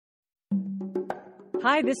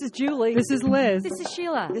Hi, this is Julie. This is Liz. This is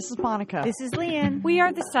Sheila. This is Monica. This is Leanne. We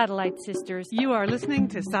are the Satellite Sisters. You are listening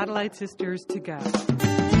to Satellite Sisters to Go.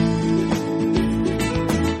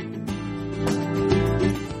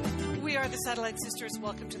 We are the Satellite Sisters.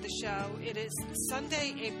 Welcome to the show. It is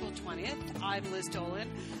Sunday, April 20th. I'm Liz Dolan.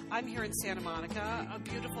 I'm here in Santa Monica. A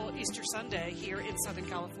beautiful Easter Sunday here in Southern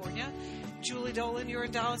California. Julie Dolan, you're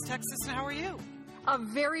in Dallas, Texas. And how are you? A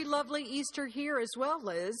very lovely Easter here as well,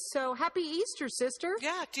 Liz. So happy Easter, sister.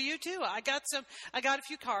 Yeah, to you too. I got a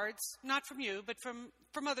few cards, not from you, but from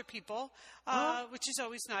other people, which is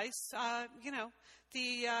always nice.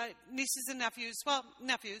 The nieces and nephews,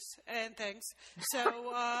 and things.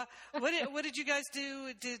 So, what did you guys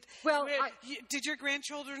do? Did your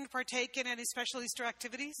grandchildren partake in any special Easter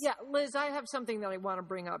activities? Yeah, Liz, I have something that I want to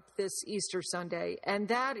bring up this Easter Sunday, and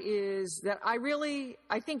that is that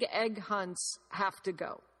I think egg hunts have to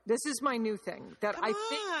go. This is my new thing.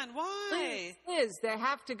 Why? Liz, they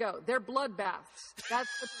have to go. They're bloodbaths. That's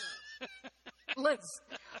the thing. Liz,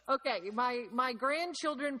 okay, my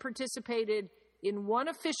grandchildren participated in one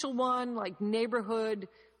official one, like neighborhood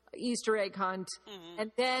Easter egg hunt. Mm-hmm.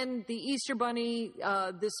 And then the Easter Bunny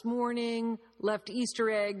this morning left Easter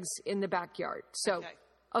eggs in the backyard. So,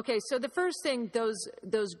 okay, so the first thing,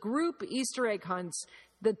 those group Easter egg hunts,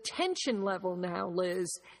 the tension level now,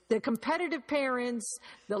 Liz, the competitive parents,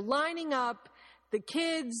 the lining up, the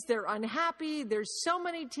kids, they're unhappy. There's so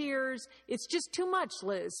many tears. It's just too much,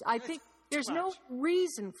 Liz. I think there's no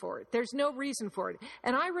reason for it. There's no reason for it.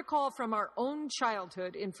 And I recall from our own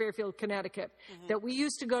childhood in Fairfield, Connecticut, that we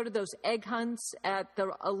used to go to those egg hunts at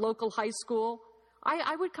a local high school.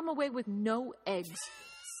 I would come away with no eggs.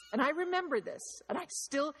 And I remember this. And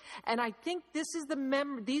I think these are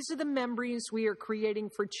the memories we are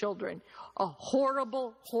creating for children. A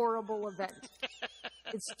horrible, horrible event.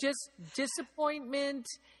 It's just disappointment.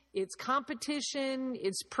 It's competition,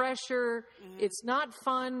 it's pressure, it's not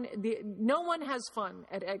fun. No one has fun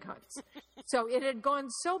at egg hunts. So it had gone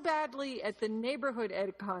so badly at the neighborhood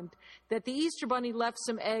egg hunt that the Easter Bunny left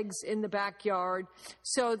some eggs in the backyard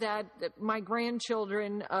so that my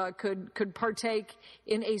grandchildren could partake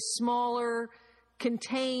in a smaller,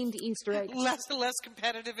 contained Easter egg. Less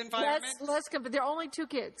competitive environment? There are only two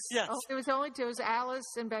kids. Yes. It was Alice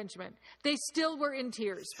and Benjamin. They still were in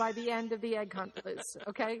tears by the end of the egg hunt, Liz,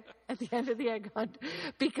 okay? At the end of the egg hunt.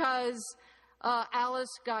 Because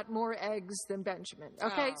Alice got more eggs than Benjamin,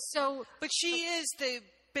 okay? So, but she is the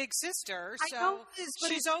big sister, so I know, Liz,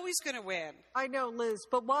 she's always going to win. I know, Liz,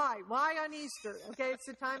 but why? Why on Easter? Okay, it's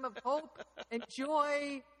a time of hope and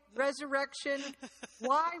joy, resurrection.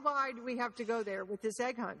 Why do we have to go there with this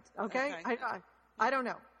egg hunt? Okay. I don't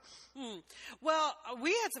know. Well,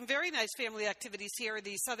 we had some very nice family activities here.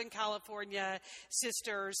 The Southern California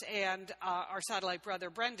sisters and our satellite brother,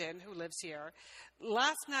 Brendan, who lives here.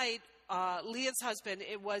 Last night, Leanne's husband,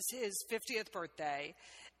 it was his 50th birthday.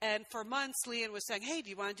 And for months, Leanne was saying, hey, do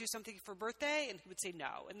you want to do something for birthday? And he would say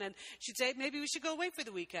no. And then she'd say, maybe we should go away for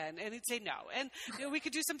the weekend. And he'd say no. And we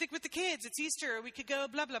could do something with the kids. It's Easter. We could go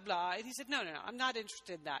blah, blah, blah. And he said, no, I'm not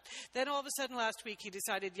interested in that. Then all of a sudden last week, he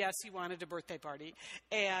decided, yes, he wanted a birthday party.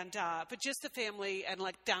 And but just the family and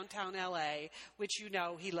like downtown L.A., which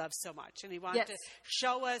he loves so much. And he wanted to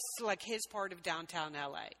show us like his part of downtown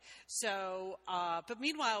L.A. So, but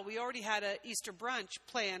meanwhile, we already had an Easter brunch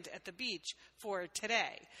planned at the beach for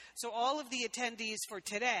today. So all of the attendees for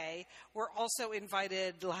today were also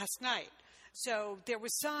invited last night. So there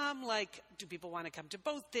was some do people want to come to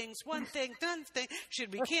both things? One thing, none thing.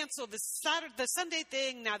 Should we cancel the Sunday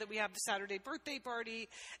thing now that we have the Saturday birthday party?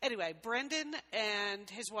 Anyway, Brendan and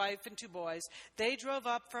his wife and two boys, they drove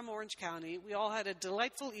up from Orange County. We all had a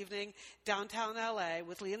delightful evening downtown L.A.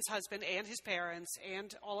 with Leanne's husband and his parents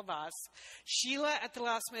and all of us. Sheila, at the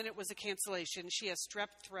last minute, was a cancellation. She has strep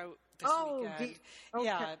throat this weekend. Okay.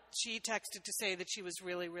 Yeah, she texted to say that she was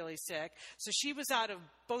really, really sick. So she was out of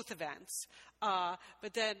both events.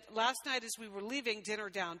 But then last night as we were leaving dinner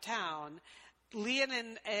downtown,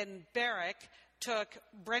 Leanne and Barrick took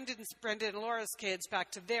Brendan and Laura's kids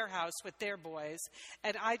back to their house with their boys,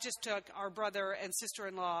 and I just took our brother and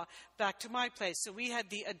sister-in-law back to my place. So we had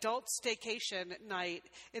the adult staycation night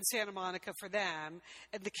in Santa Monica for them,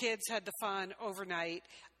 and the kids had the fun overnight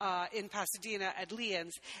in Pasadena at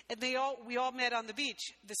Leanne's. And we all met on the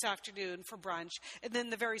beach this afternoon for brunch, and then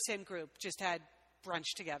the very same group just had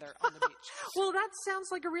brunch together on the beach. Well, that sounds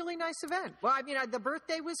like a really nice event. Well, I mean, the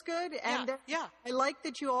birthday was good, and Yeah. I like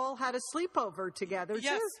that you all had a sleepover together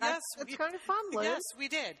Yes, too. yes. That's kind of fun, Liz. Yes, we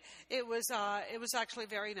did. It was actually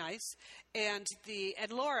very nice. And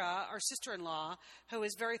Laura, our sister-in-law, who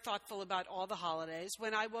is very thoughtful about all the holidays,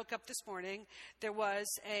 when I woke up this morning, there was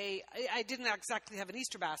I didn't exactly have an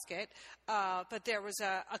Easter basket, but there was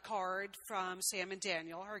a card from Sam and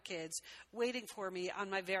Daniel, her kids, waiting for me on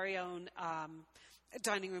my very own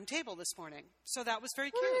dining room table this morning. So that was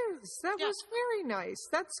very cute. Yes, that was very nice.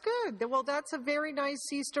 That's good. Well, that's a very nice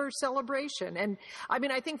Easter celebration. And I mean,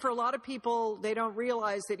 I think for a lot of people, they don't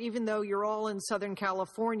realize that even though you're all in Southern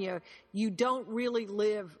California, you don't really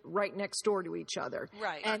live right next door to each other.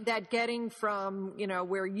 Right. And that getting from,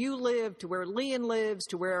 where you live to where Leon lives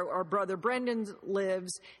to where our brother Brendan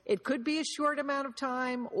lives, it could be a short amount of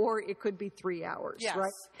time or it could be 3 hours. Yes,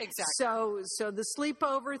 right? exactly. So the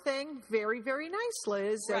sleepover thing, very, very nice,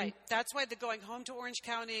 Liz. Right. That's why the going home to Orange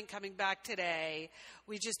County and coming back today,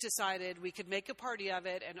 we just decided we could make a party of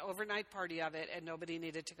it, an overnight party of it, and nobody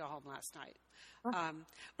needed to go home last night.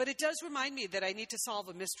 But it does remind me that I need to solve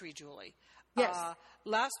a mystery, Julie. Yes.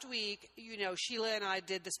 Last week, Sheila and I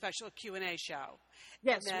did the special Q&A show.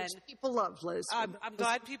 Yes, and then, which people love, Liz. I'm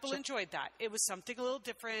glad people enjoyed that. It was something a little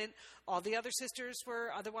different. All the other sisters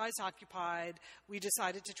were otherwise occupied. We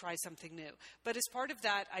decided to try something new. But as part of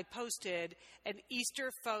that, I posted an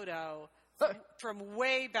Easter photo from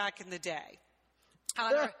way back in the day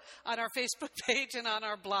on our Facebook page and on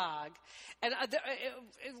our blog. And a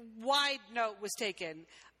wide note was taken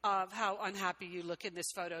of how unhappy you look in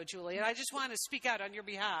this photo, Julie. And I just want to speak out on your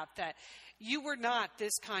behalf that you were not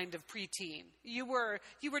this kind of preteen. You were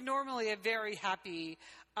normally a very happy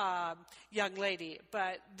young lady,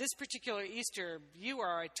 but this particular Easter, you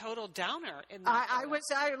are a total downer. In that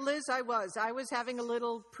Liz, I was having a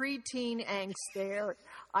little preteen angst there.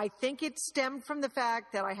 I think it stemmed from the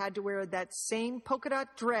fact that I had to wear that same polka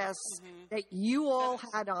dot dress that you all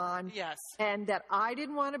had on. Yes. And that I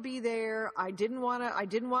didn't want to be there. I didn't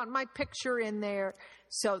want my picture in there.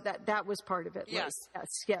 So that was part of it. Yes. Liz.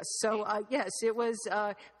 Yes. So, yes, it was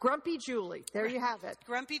Grumpy Julie. There you have it.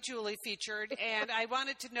 Grumpy Julie featured. And I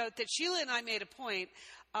wanted to note that Sheila and I made a point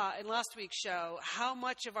in last week's show how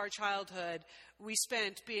much of our childhood we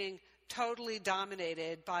spent being totally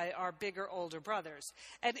dominated by our bigger, older brothers.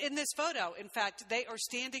 And in this photo, in fact, they are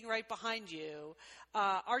standing right behind you.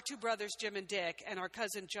 Our two brothers, Jim and Dick, and our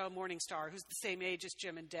cousin Joe Morningstar, who's the same age as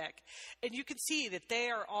Jim and Dick. And you can see that they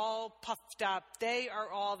are all puffed up. They are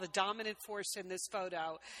all the dominant force in this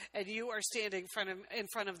photo. And you are standing in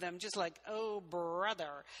front of them just like, oh,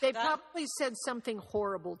 brother. They probably said something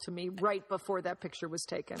horrible to me right before that picture was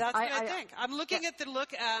taken. That's what I think. I'm looking at the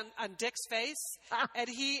look on Dick's face, and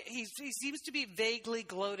he seems to be vaguely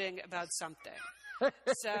gloating about something.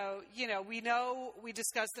 So, we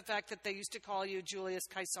discussed the fact that they used to call you Julius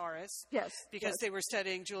Caesaris. Yes. Because they were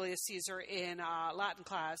studying Julius Caesar in Latin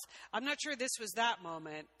class. I'm not sure this was that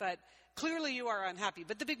moment, but clearly you are unhappy.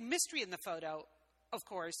 But the big mystery in the photo, of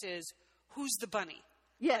course, is who's the bunny?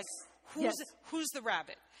 Yes. Who's the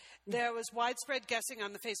rabbit? There was widespread guessing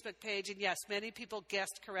on the Facebook page, and yes, many people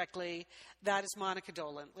guessed correctly. That is Monica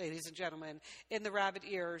Dolan, ladies and gentlemen, in the rabbit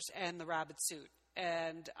ears and the rabbit suit.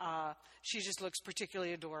 And she just looks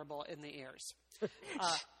particularly adorable in the ears.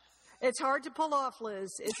 It's hard to pull off,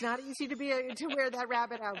 Liz. It's not easy to wear that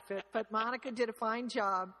rabbit outfit, but Monica did a fine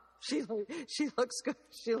job. She looks good.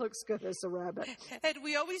 She looks good as a rabbit. And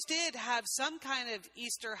we always did have some kind of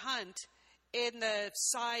Easter hunt in the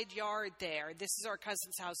side yard there. This is our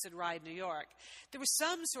cousin's house in Ryde, New York. There was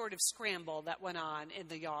some sort of scramble that went on in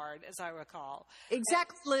the yard, as I recall.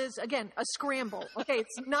 Exactly, Liz. Again, a scramble. Okay,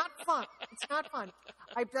 it's not fun. It's not fun.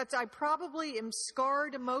 I probably am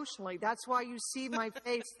scarred emotionally. That's why you see my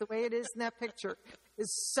face the way it is in that picture.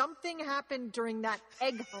 Is something happened during that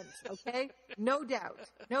egg hunt? Okay, no doubt.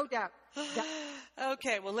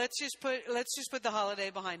 Okay, well let's just put the holiday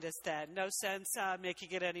behind us then. No sense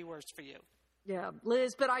making it any worse for you. Yeah,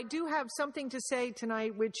 Liz, but I do have something to say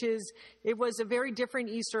tonight, which is it was a very different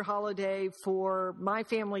Easter holiday for my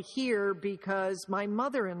family here because my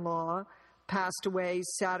mother-in-law passed away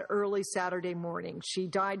early Saturday morning. She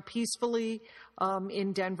died peacefully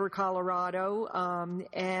in Denver, Colorado,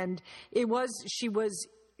 and she was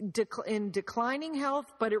in declining health,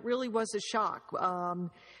 but it really was a shock.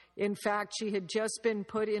 In fact, she had just been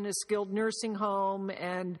put in a skilled nursing home,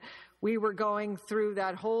 and we were going through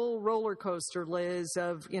that whole roller coaster, Liz,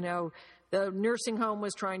 of, the nursing home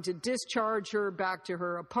was trying to discharge her back to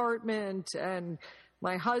her apartment, and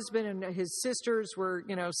my husband and his sisters were,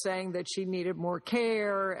 saying that she needed more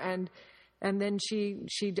care, and then she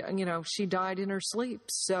died in her sleep.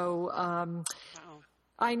 So, Wow.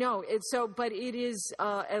 I know but it is,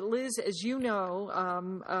 Liz, as you know,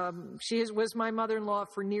 was my mother-in-law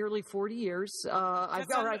for nearly 40 years.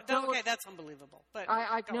 That's unbelievable. But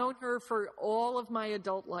I've known her for all of my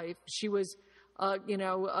adult life. She was,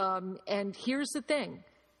 and here's the thing.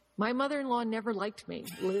 My mother-in-law never liked me,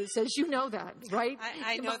 Liz, as you know that, right?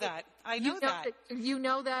 I know that. I know that. You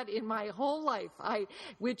know that in my whole life,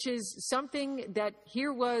 which is something that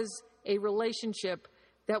here was a relationship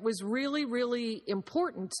that was really, really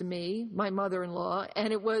important to me, my mother-in-law,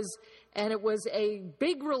 and it was a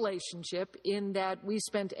big relationship in that we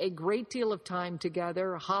spent a great deal of time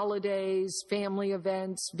together, holidays, family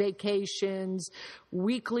events, vacations,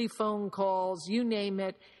 weekly phone calls, you name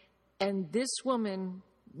it. And this woman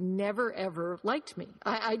never ever liked me.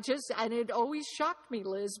 And it always shocked me,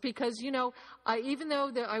 Liz, because, even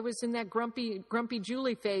though I was in that grumpy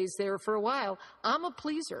Julie phase there for a while, I'm a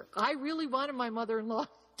pleaser. I really wanted my mother-in-law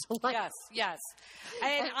to like me. Yes.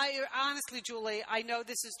 And I honestly, Julie, I know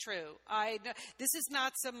this is true. I know this is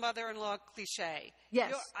not some mother-in-law cliche.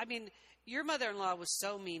 Yes. Your mother-in-law was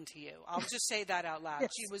so mean to you. I'll just say that out loud.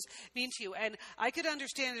 Yes. She was mean to you. And I could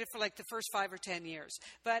understand it for like the first 5 or 10 years.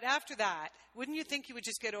 But after that, wouldn't you think you would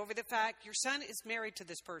just get over the fact your son is married to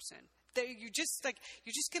this person? You're just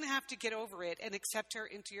going to have to get over it and accept her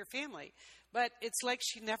into your family. But it's like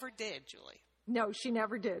she never did, Julie. No, she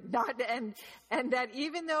never did. And that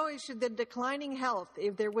even though the declining health,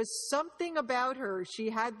 if there was something about her,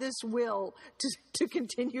 she had this will to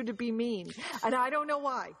continue to be mean. And I don't know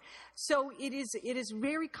why. So it is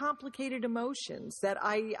very complicated emotions that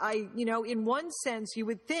I in one sense you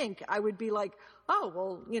would think I would be like, oh,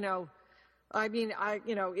 well,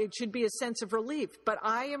 it should be a sense of relief, but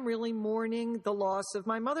I am really mourning the loss of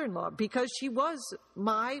my mother-in-law because she was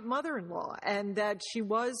my mother-in-law and that she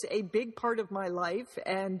was a big part of my life.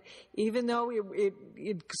 And even though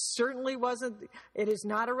it certainly wasn't, it is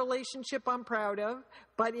not a relationship I'm proud of,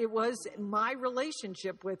 but it was my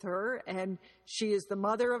relationship with her. And she is the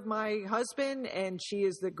mother of my husband and she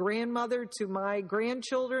is the grandmother to my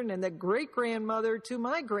grandchildren and the great-grandmother to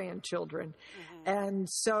my grandchildren. Mm-hmm. And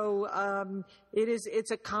so it's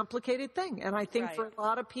a complicated thing, and I think for a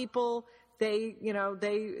lot of people, they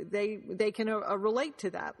can relate to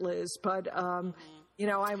that, Liz. But I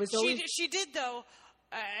was always she did though.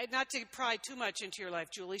 Not to pry too much into your life,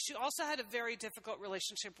 Julie. She also had a very difficult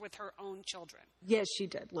relationship with her own children. Yes, she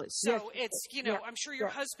did, Liz. So it's I'm sure your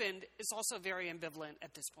husband is also very ambivalent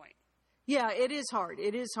at this point. Yeah, it is hard.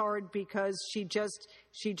 It is hard because she just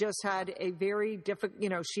had a very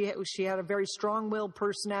difficult, she had a very strong-willed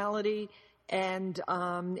personality and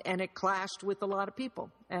it clashed with a lot of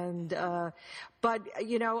people. And, but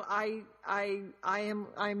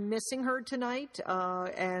I'm missing her tonight.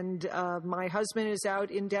 And my husband is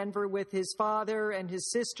out in Denver with his father and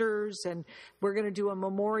his sisters, and we're going to do a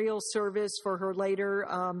memorial service for her later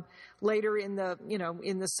in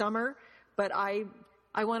the summer. But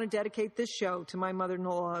I want to dedicate this show to my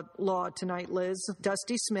mother-in-law tonight, Liz,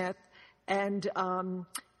 Dusty Smith. And,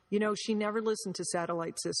 she never listened to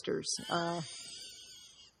Satellite Sisters. Not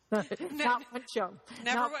one show.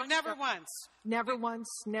 Never once. Never once.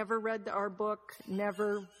 Never read our book.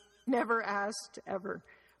 Never asked, ever.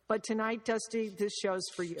 But tonight, Dusty, this show's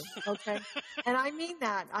for you, okay? And I mean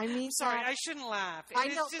that. Sorry, I shouldn't laugh. I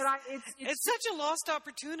know, but it's such a lost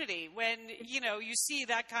opportunity when, you see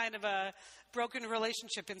that kind of a broken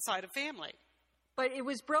relationship inside a family. But it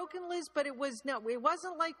was broken, Liz, but it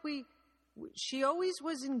wasn't like she always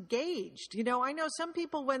was engaged. I know some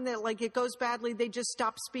people when it goes badly, they just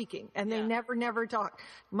stop speaking and they never talk.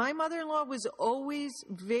 My mother-in-law was always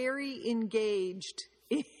very engaged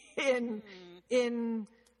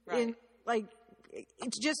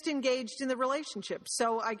it's just engaged in the relationship.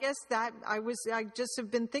 So I guess that I just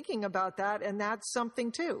have been thinking about that, and that's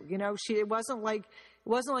something too. It wasn't like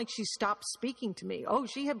she stopped speaking to me. Oh,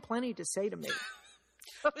 she had plenty to say to me.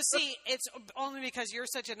 But see, it's only because you're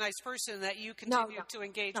such a nice person that you continue to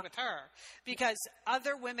engage with her. Because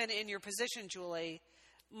other women in your position, Julie,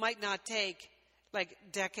 might not take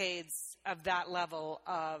decades of that level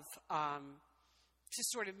of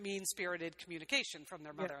just sort of mean-spirited communication from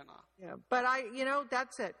their mother-in-law. Yeah, but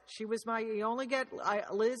that's it. She was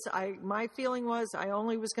Liz, my feeling was I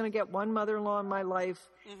only was going to get one mother-in-law in my life,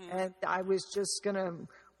 and I was just going to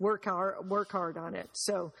work hard on it.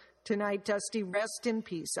 So tonight, Dusty, rest in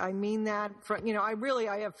peace. I mean that.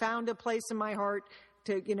 I have found a place in my heart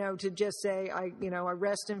to just say, I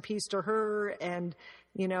rest in peace to her, and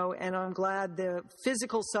and I'm glad the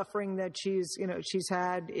physical suffering that she's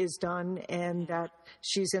had is done, and that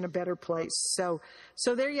she's in a better place. So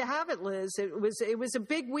there you have it, Liz. It was a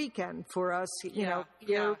big weekend for us, here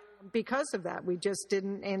because of that. We just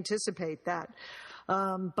didn't anticipate that.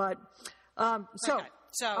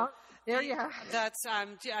 There you have it. That's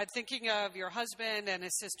I'm thinking of your husband and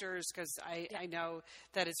his sisters, because I know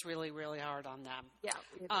that it's really, really hard on them. Yeah,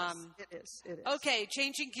 it is. Okay,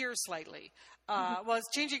 changing gears slightly. Well, it's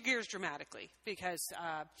changing gears dramatically, because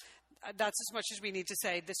that's as much as we need to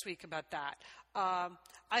say this week about that. I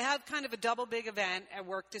have kind of a double big event at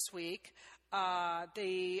work this week. I'm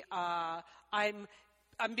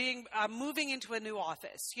moving into a new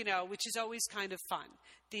office, which is always kind of fun.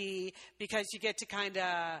 Because you get to kind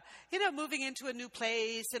of, moving into a new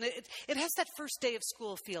place, and it has that first day of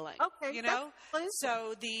school feeling. Okay.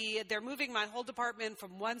 So they're moving my whole department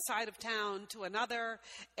from one side of town to another,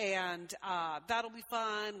 and that'll be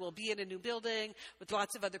fun. We'll be in a new building with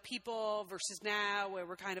lots of other people versus now where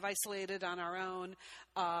we're kind of isolated on our own.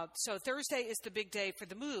 So Thursday is the big day for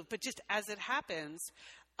the move. But just as it happens,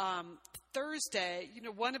 Thursday,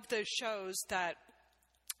 one of the shows that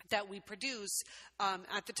we produce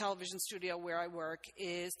at the television studio where I work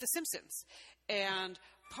is The Simpsons. And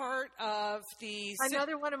part of the...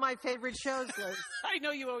 Another one of my favorite shows, Liz. I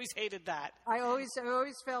know you always hated that. I always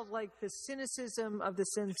felt like the cynicism of The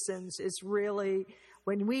Simpsons is really...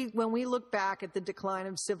 When we look back at the decline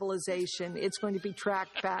of civilization, it's going to be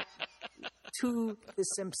tracked back to The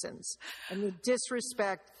Simpsons. And the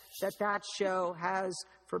disrespect that show has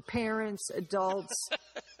for parents, adults,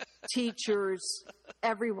 teachers,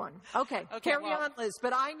 everyone. Okay, carry on, Liz.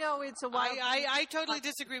 But I know it's a wild... I totally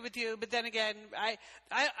disagree with you, but then again,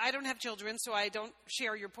 I don't have children, so I don't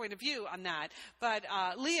share your point of view on that. But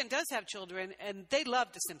Leon does have children, and they love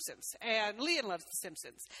The Simpsons, and Leon loves The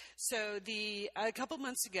Simpsons. So a couple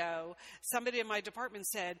months ago, somebody in my department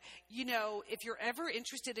said, if you're ever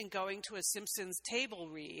interested in going to a Simpsons table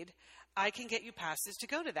read, I can get you passes to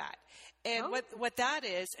go to that. And what that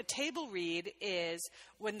is, a table read is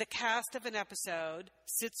when the cast of an episode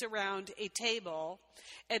sits around a table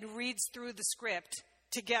and reads through the script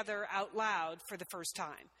together out loud for the first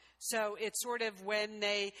time. So it's sort of when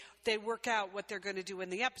they work out what they're going to do in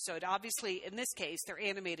the episode. Obviously, in this case, they're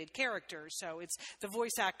animated characters, so it's the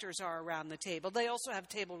voice actors are around the table. They also have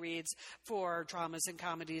table reads for dramas and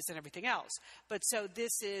comedies and everything else. But so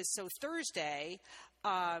Thursday,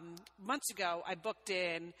 months ago, I booked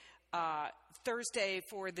in Thursday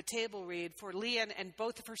for the table read for Leon, and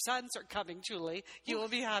both of her sons are coming, Julie. You will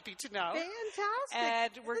be happy to know.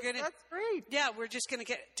 Fantastic. And that's great. Yeah, we're just going to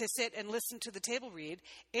get to sit and listen to the table read.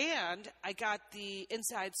 And I got the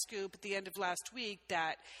inside scoop at the end of last week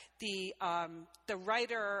that the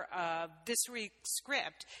writer of this week's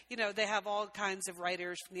script, they have all kinds of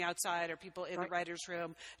writers from the outside or people in the writer's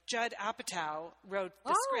room. Judd Apatow wrote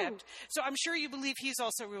the script. So I'm sure you believe he's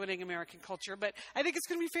also ruining American culture, but I think it's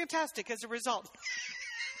going to be fantastic as a result.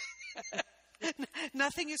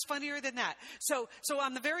 Nothing is funnier than that. So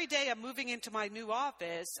on the very day I'm moving into my new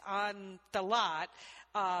office on the lot,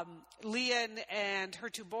 Leon and her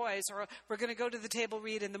two boys we're going to go to the table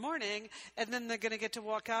read in the morning, and then they're going to get to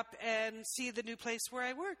walk up and see the new place where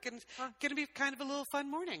I work, and it's going to be kind of a little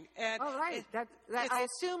fun morning. And all right. I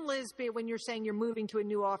assume, Liz, when you're saying you're moving to a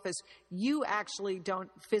new office, you actually don't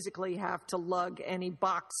physically have to lug any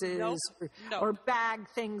boxes or bag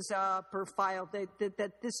things up or file.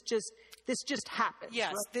 That this just happens.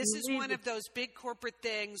 Yes, right? This is one of those big corporate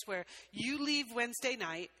things where you leave Wednesday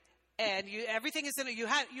night. And everything is in you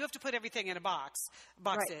have to put everything in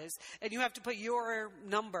boxes, and you have to put your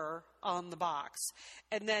number on the box.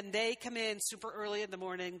 And then they come in super early in the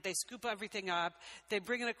morning, they scoop everything up, they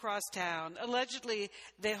bring it across town. Allegedly,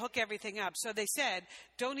 they hook everything up. So they said,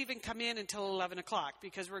 don't even come in until 11 o'clock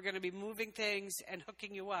because we're going to be moving things and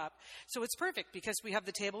hooking you up. So it's perfect because we have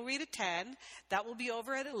the table read at 10, that will be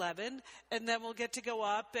over at 11, and then we'll get to go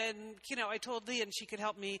up. And, I told Leon she could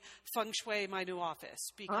help me feng shui my new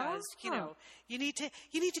office because, you need to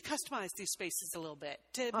customize these spaces a little bit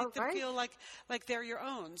to make them feel like they're your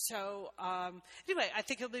own. So anyway, I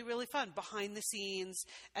think it'll be really fun. Behind the scenes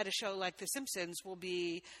at a show like The Simpsons will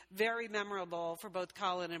be very memorable for both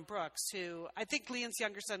Colin and Brooks, who I think Leon's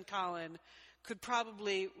younger son, Colin, could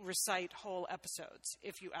probably recite whole episodes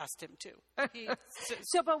if you asked him to.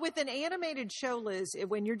 But with an animated show, Liz,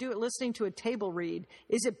 when you're listening to a table read,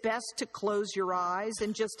 is it best to close your eyes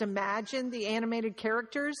and just imagine the animated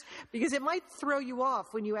characters? Because it might throw you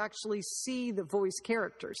off when you actually see the voice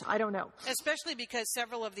characters. I don't know. Especially because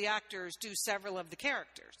several of the actors do several of the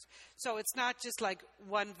characters. So it's not just like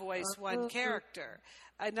one voice, one character.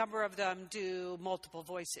 A number of them do multiple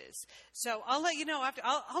voices. So I'll let you know after.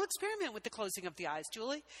 I'll experiment with the closing of the eyes,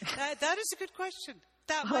 Julie. That is a good question.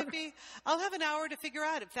 That might be. I'll have an hour to figure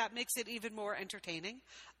out if that makes it even more entertaining.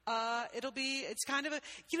 It's kind of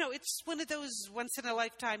it's one of those once in a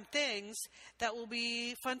lifetime things that will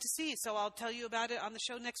be fun to see. So I'll tell you about it on the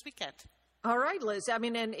show next weekend. All right, Liz. I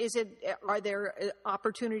mean, and are there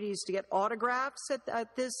opportunities to get autographs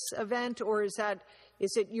at this event, or is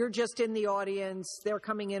it you're just in the audience, they're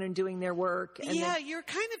coming in and doing their work? And you're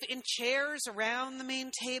kind of in chairs around the main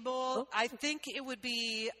table. Okay. I think it would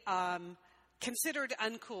be considered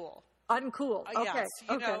uncool. Uncool. Okay.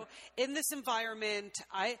 Yes, in this environment,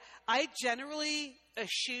 I generally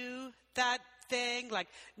eschew that thing. Like,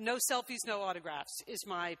 no selfies, no autographs is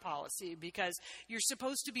my policy, because you're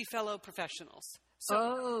supposed to be fellow professionals.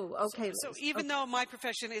 So even though my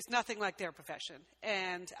profession is nothing like their profession,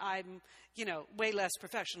 and I'm, way less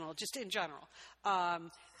professional just in general, I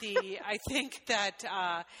think that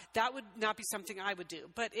that would not be something I would do.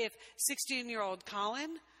 But if 16-year-old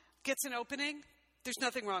Colin gets an opening, there's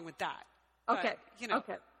nothing wrong with that. Okay. But,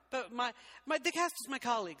 okay. But the cast is my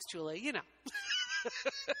colleagues, Julie.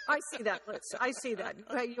 I see that, Liz. I see that.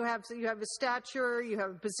 You have a stature, you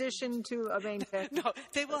have a position to maintain. No,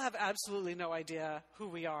 they will have absolutely no idea who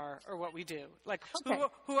we are or what we do. Like,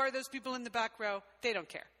 who are those people in the back row? They don't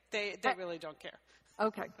care. They really don't care.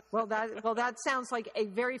 Okay. Well, that sounds like a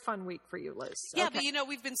very fun week for you, Liz. Yeah, okay. But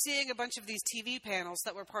we've been seeing a bunch of these TV panels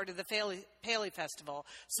that were part of the Paley Festival.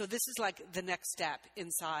 So this is like the next step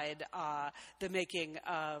inside the making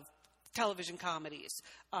of television comedies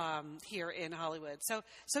here in Hollywood. So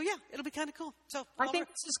yeah, it'll be kind of cool. So I think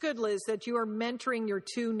this is good, Liz, that you are mentoring your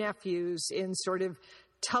two nephews in sort of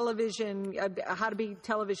television, how to be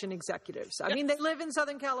television executives. I mean, they live in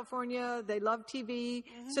Southern California. They love TV.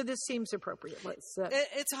 Mm-hmm. So this seems appropriate, Liz.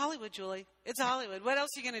 It's Hollywood, Julie. It's Hollywood. What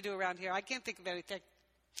else are you going to do around here? I can't think of anything.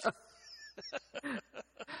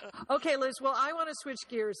 Okay, Liz. Well, I want to switch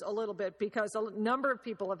gears a little bit, because a number of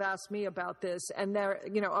people have asked me about this, and they're,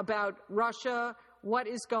 about Russia, what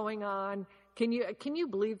is going on. Can you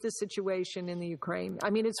believe the situation in the Ukraine? I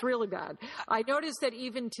mean, it's really bad. I noticed that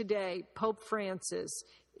even today, Pope Francis,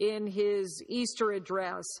 in his Easter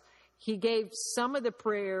address, he gave some of the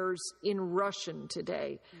prayers in Russian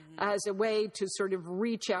today as a way to sort of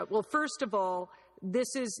reach out. Well, first of all,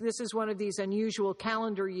 this is one of these unusual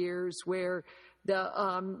calendar years where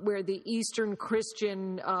the Eastern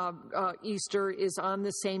Christian Easter is on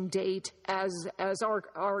the same date as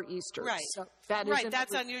our Easter. Right. So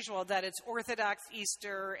that's unusual. That it's Orthodox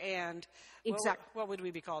Easter and exactly. What would we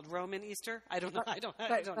be called? Roman Easter? I don't know. I don't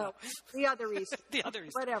know. The other Easter. The other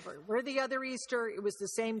Easter. Whatever. We're the other Easter. It was the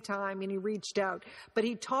same time, and he reached out, but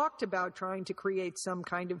he talked about trying to create some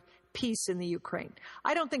kind of peace in the Ukraine.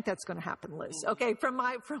 I don't think that's going to happen, Liz. Okay, from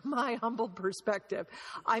my humble perspective,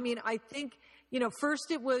 I mean, I think.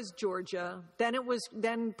 First it was Georgia, then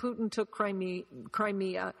Putin took Crimea,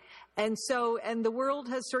 and the world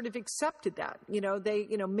has sort of accepted that.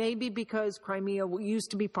 Maybe because Crimea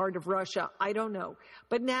used to be part of Russia, I don't know.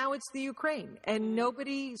 But now it's the Ukraine, and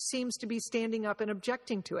nobody seems to be standing up and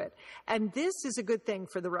objecting to it. And this is a good thing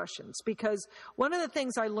for the Russians, because one of the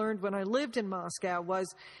things I learned when I lived in Moscow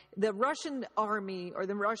was the Russian army or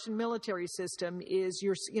the Russian military system is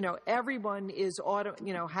everyone is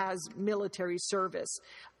has military service.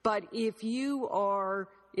 But if you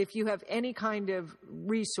have any kind of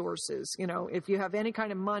resources, if you have any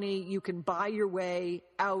kind of money, you can buy your way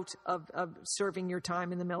out of serving your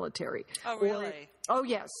time in the military. Oh, really? Oh,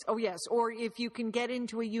 yes. Or if you can get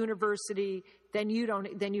into a university, then you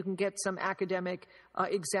can get some academic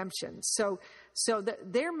exemptions. So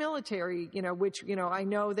their military, which, I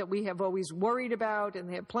know that we have always worried about, and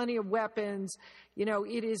they have plenty of weapons,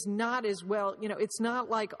 it is not as well, it's not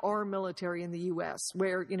like our military in the U.S.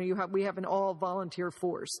 where, we have an all volunteer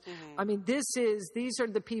force. Mm-hmm. I mean, these are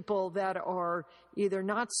the people that are either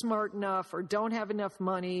not smart enough or don't have enough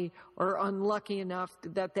money or unlucky enough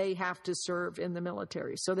that they have to serve in the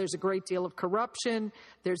military. So there's a great deal of corruption.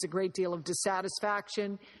 There's a great deal of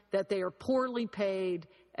dissatisfaction, that they are poorly paid.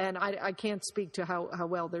 And I can't speak to how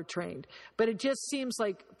well they're trained. But it just seems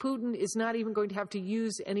like Putin is not even going to have to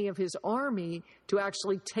use any of his army to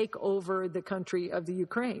actually take over the country of the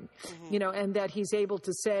Ukraine, and that he's able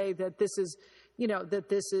to say that this is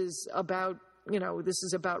about this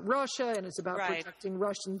is about Russia, and it's about protecting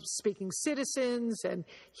Russian-speaking citizens, and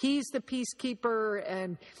he's the peacekeeper,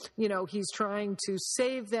 and, he's trying to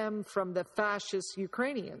save them from the fascist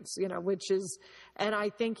Ukrainians, and I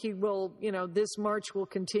think he will, this march will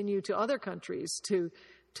continue to other countries to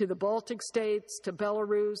the Baltic states, to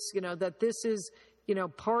Belarus, that this is,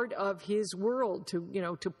 part of his world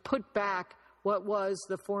to put back what was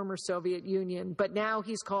the former Soviet Union. But now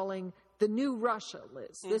he's calling the new Russia,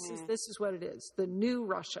 Liz. This is what it is, the new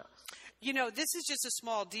Russia. This is just a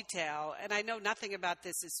small detail, and I know nothing about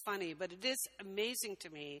this is funny, but it is amazing to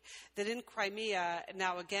me that in Crimea,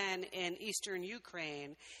 now again in eastern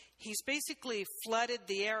Ukraine, he's basically flooded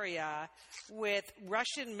the area with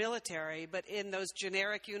Russian military, but in those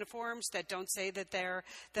generic uniforms that don't say that they're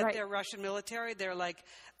Russian military. They're like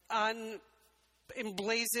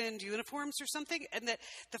emblazoned uniforms or something. And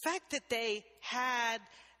the fact that they had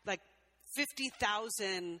like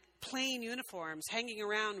 50,000 plain uniforms hanging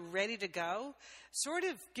around ready to go sort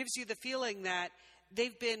of gives you the feeling that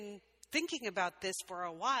they've been thinking about this for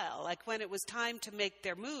a while, like when it was time to make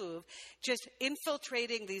their move, just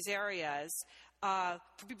infiltrating these areas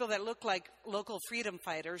for people that look like local freedom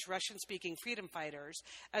fighters, Russian-speaking freedom fighters,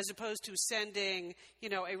 as opposed to sending,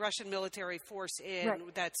 a Russian military force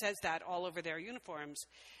in that says that all over their uniforms.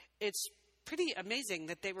 It's pretty amazing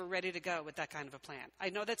that they were ready to go with that kind of a plan. I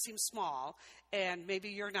know that seems small, and maybe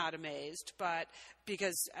you're not amazed, but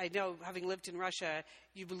because I know, having lived in Russia,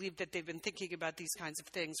 you believe that they've been thinking about these kinds of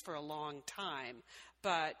things for a long time.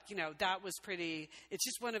 But, that was pretty – it's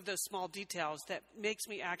just one of those small details that makes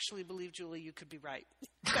me actually believe, Julie, you could be right.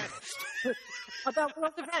 About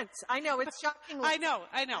world events. I know, it's shocking. I know.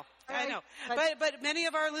 But many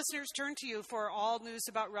of our listeners turn to you for all news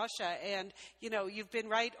about Russia, and, you've been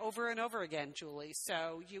right over and over again, Julie.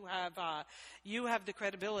 So you have the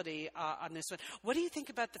credibility on this one. What do you think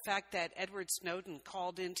about the fact that Edward Snowden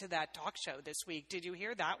called into that talk show this week? Did you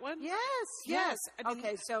hear that one? Yes.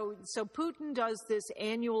 Okay, so Putin does this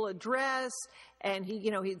annual address, and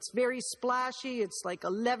it's very splashy. It's like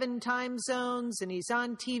 11 time zones, and he's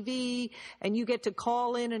on TV, and you get to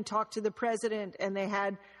call in and talk to the president, and they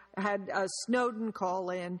had Snowden call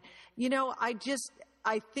in.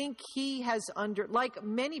 I think he has like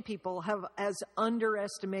many people has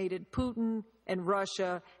underestimated Putin and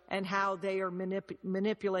Russia and how they are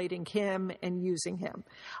manipulating him and using him.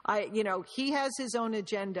 He has his own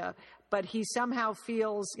agenda, but he somehow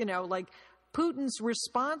feels, like Putin's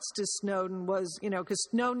response to Snowden was, because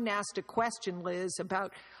Snowden asked a question, Liz,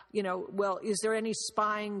 about, well, is there any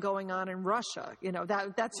spying going on in Russia?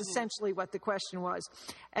 That's essentially what the question was.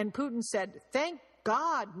 And Putin said, thank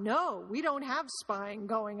God, no, we don't have spying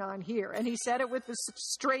going on here. And he said it with a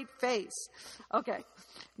straight face. Okay.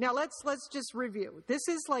 Now let's just review. This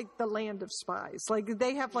is like the land of spies. Like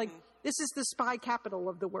they have this is the spy capital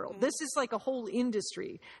of the world. This is like a whole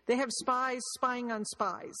industry. They have spies spying on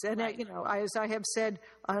spies. And, as I have said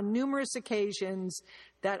on numerous occasions,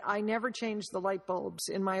 that I never changed the light bulbs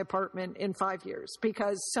in my apartment in 5 years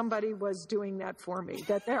because somebody was doing that for me,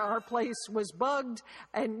 that our place was bugged.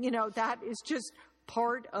 And, that is just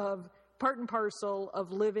part and parcel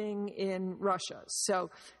of living in Russia. So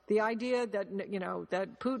the idea that,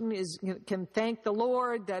 that Putin can thank the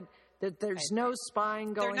Lord that there's no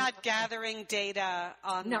spying going on. They're not gathering data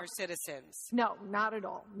on their citizens. No, not at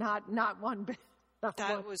all. Not one bit.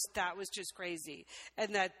 That was just crazy.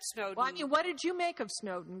 And that Snowden... Well, what did you make of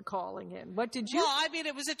Snowden calling in? What did you... Well,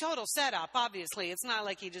 it was a total setup, obviously. It's not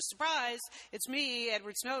like he just surprised. It's me,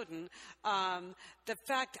 Edward Snowden. The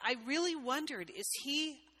fact, I really wondered, is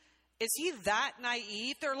he that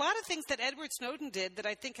naive? There are a lot of things that Edward Snowden did that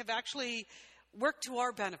I think have actually worked to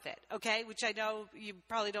our benefit, okay? Which I know you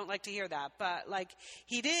probably don't like to hear that, but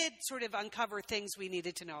he did sort of uncover things we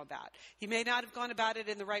needed to know about. He may not have gone about it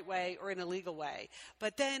in the right way or in a legal way,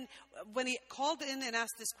 but then when he called in and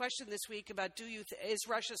asked this question this week about is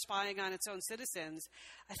Russia spying on its own citizens,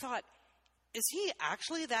 I thought, is he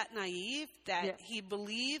actually that naive that he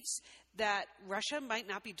believes that Russia might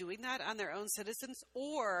not be doing that on their own citizens?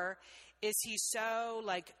 Or is he so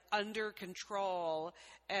under control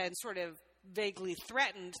and sort of vaguely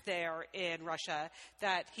threatened there in Russia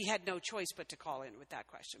that he had no choice but to call in with that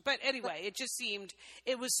question? But anyway,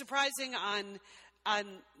 it was surprising on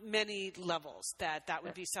many levels that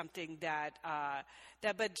would be something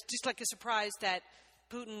but just like a surprise that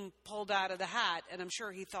Putin pulled out of the hat, and I'm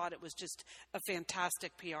sure he thought it was just a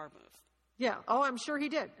fantastic PR move. Yeah. Oh, I'm sure he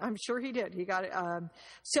did. He got it.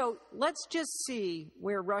 So let's just see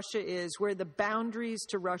where Russia is, where the boundaries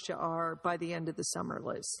to Russia are by the end of the summer,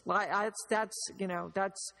 Liz.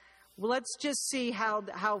 Let's just see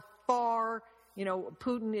how far,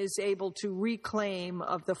 Putin is able to reclaim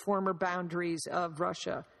of the former boundaries of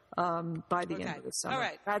Russia by the end of the summer. All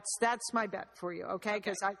right. That's my bet for you. Okay.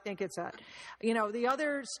 Because I think it's that. The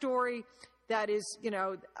other story that is,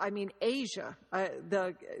 Asia.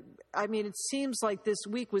 It seems like this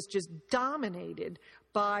week was just dominated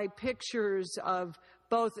by pictures of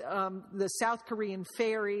both the South Korean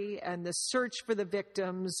ferry and the search for the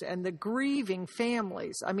victims and the grieving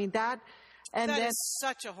families. I mean, that is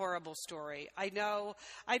such a horrible story. I know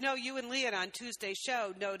you and Leon on Tuesday's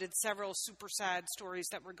show noted several super sad stories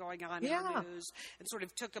that were going on in the news and sort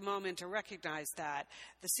of took a moment to recognize that.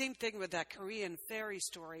 The same thing with that Korean ferry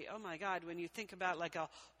story. Oh my God, when you think about like a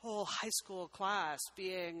whole high school class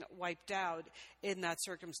being wiped out in that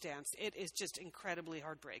circumstance, it is just incredibly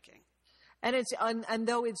heartbreaking. And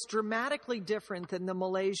though it's dramatically different than the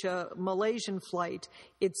Malaysian flight,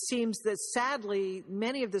 it seems that sadly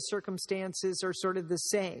many of the circumstances are sort of the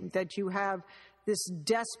same, that you have this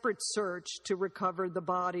desperate search to recover the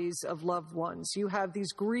bodies of loved ones. You have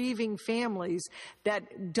these grieving families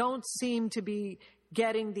that don't seem to be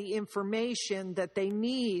getting the information that they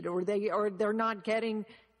need, or they're not getting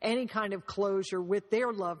any kind of closure with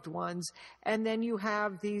their loved ones. And then you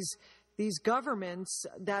have these governments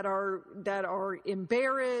that are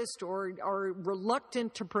embarrassed or are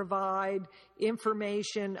reluctant to provide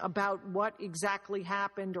information about what exactly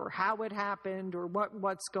happened or how it happened or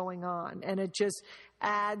what's going on. And it just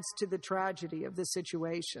adds to the tragedy of the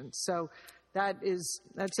situation. So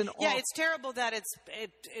it's terrible that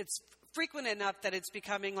it's frequent enough that it's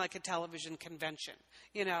becoming like a television convention,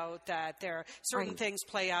 that there are certain things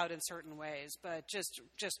play out in certain ways, but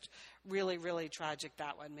just really, really tragic.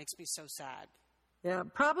 That one makes me so sad. Yeah,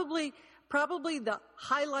 probably the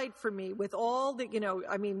highlight for me with all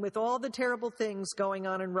with all the terrible things going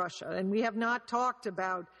on in Russia, and we have not talked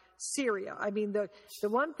about Syria. I mean, the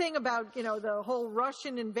one thing about, the whole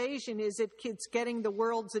Russian invasion is it's getting the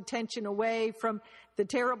world's attention away from the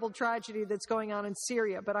terrible tragedy that's going on in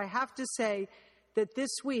Syria. But I have to say that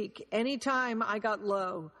this week, anytime I got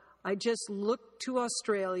low, I just looked to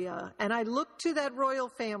Australia, and I looked to that royal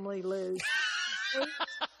family, Liz.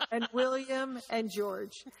 And William and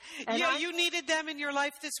George. And you needed them in your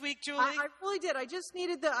life this week, Julie? I really did. I just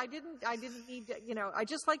needed I didn't need, I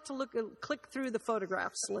just like to click through the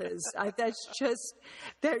photographs, Liz.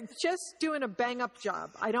 They're just doing a bang up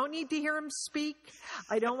job. I don't need to hear them speak.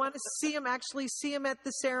 I don't want to see them at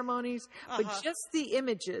the ceremonies, but just the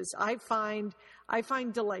images I find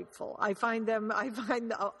delightful. I find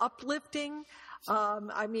uplifting.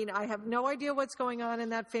 I have no idea what's going on in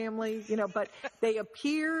that family, but they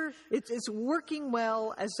appear, it's working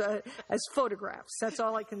well as photographs. That's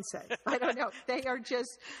all I can say. I don't know. They're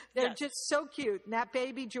just so cute. And that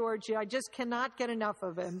baby George, I just cannot get enough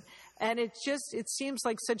of him. And it seems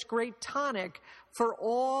like such great tonic for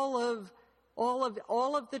all of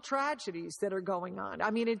the tragedies that are going on. I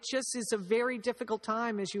mean, it just is a very difficult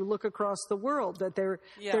time as you look across the world that there's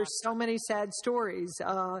so many sad stories.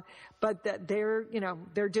 But that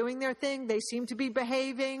they're doing their thing. They seem to be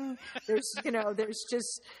behaving. There's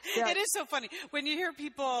just. It is so funny when you hear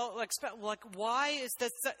people like, why is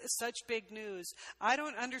this such big news? I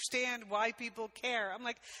don't understand why people care. I'm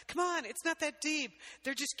like, come on, it's not that deep.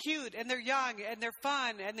 They're just cute and they're young and they're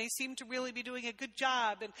fun and they seem to really be doing a good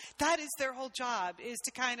job. And that is their whole job, is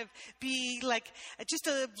to kind of be like just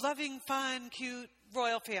a loving, fun, cute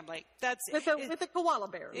royal family. That's with a koala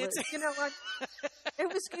bear. It's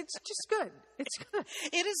just good. It's good.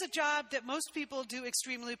 It is a job that most people do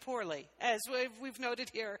extremely poorly, as we've noted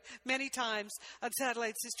here many times on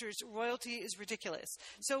Satellite Sisters. Royalty is ridiculous.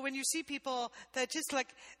 So when you see people that just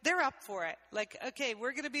they're up for it, like, okay,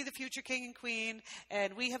 we're going to be the future king and queen,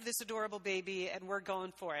 and we have this adorable baby, and we're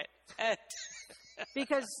going for it.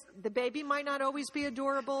 Because the baby might not always be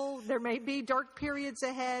adorable. There may be dark periods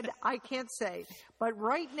ahead. I can't say. But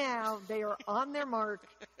right now, they are on their mark,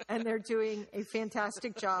 and they're doing a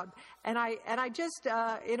fantastic job. And I just,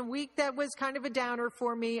 in a week that was kind of a downer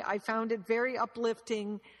for me, I found it very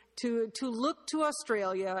uplifting to look to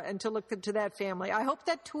Australia and to look to that family. I hope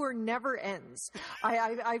that tour never ends.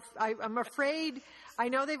 I'm afraid. I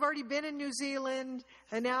know they've already been in New Zealand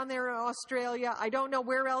and now they're in Australia. I don't know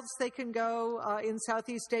where else they can go in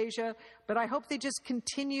Southeast Asia, but I hope they just can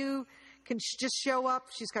just show up.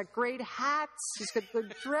 She's got great hats. She's got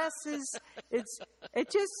good dresses.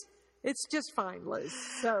 It's just fine, Liz.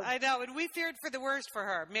 So I know, and we feared for the worst for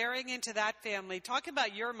her, marrying into that family. Talk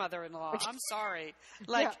about your mother-in-law. I'm sorry.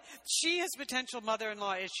 She has potential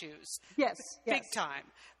mother-in-law issues. Yes. Big time.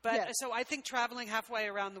 But so I think traveling halfway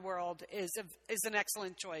around the world is an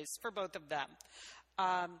excellent choice for both of them.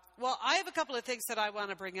 Well, I have a couple of things that I want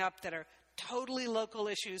to bring up that are totally local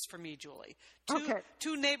issues for me, Julie.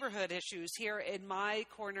 Two neighborhood issues here in my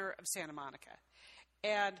corner of Santa Monica.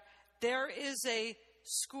 And there is a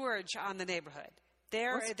scourge on the neighborhood.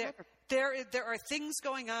 There are things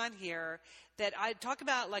going on here that I talk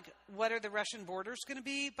about, like what are the Russian borders going to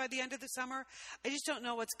be by the end of the summer? I just don't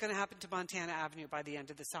know what's going to happen to Montana Avenue by the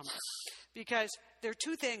end of the summer, because there are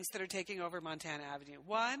two things that are taking over Montana Avenue.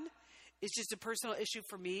 One is just a personal issue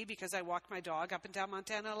for me because I walk my dog up and down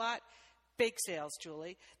Montana a lot. Bake sales,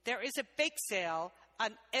 Julie. There is a bake sale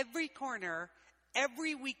on every corner.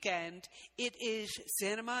 Every weekend, it is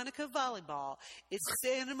Santa Monica volleyball. It's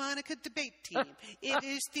Santa Monica debate team. It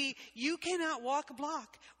is you cannot walk a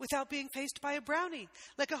block without being faced by a brownie,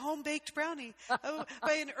 like a home-baked brownie,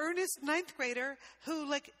 by an earnest ninth grader who,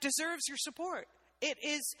 like, deserves your support. It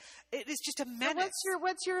is just a menace. So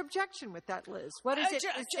what's your objection with that, Liz? What is it?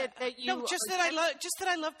 Just that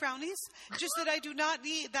I love brownies. Just that I do not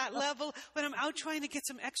need that level when I'm out trying to get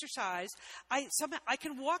some exercise. I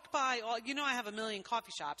can walk by all. You know, I have a million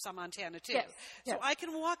coffee shops on Montana too. Yes. So I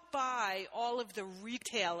can walk by all of the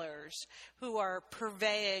retailers who are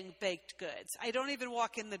purveying baked goods. I don't even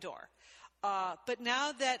walk in the door. But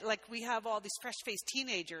now that, like, we have all these fresh-faced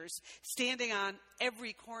teenagers standing on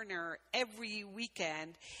every corner every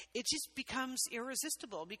weekend, it just becomes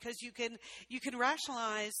irresistible because you can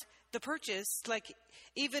rationalize the purchase. Like,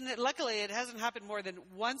 luckily it hasn't happened more than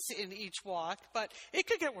once in each walk, but it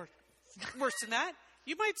could get worse than that.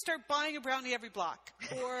 You might start buying a brownie every block,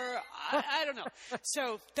 or I don't know.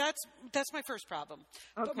 So that's my first problem.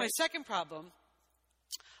 Okay. But my second problem,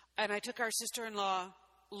 and I took our sister-in-law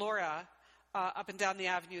Laura up and down the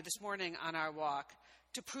avenue this morning on our walk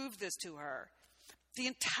to prove this to her. The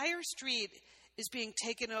entire street is being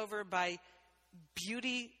taken over by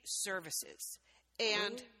beauty services.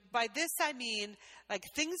 And by this I mean, like,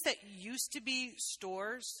 things that used to be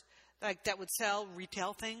stores, like, that would sell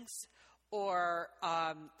retail things, or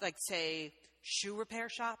like, say, shoe repair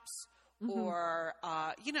shops, or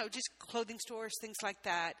just clothing stores, things like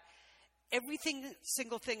that.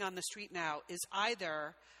 Single thing on the street now is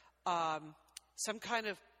either some kind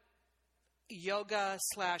of yoga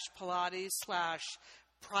 / Pilates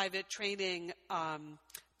 / private training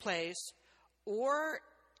place, or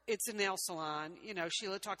it's a nail salon. You know,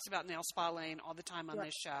 Sheila talks about Nail Spa Lane all the time on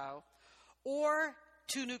this show. Or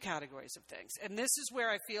two new categories of things. And this is where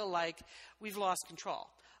I feel like we've lost control.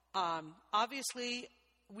 Obviously,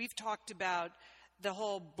 we've talked about the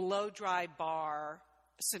whole blow-dry bar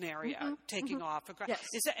scenario taking off. Yes.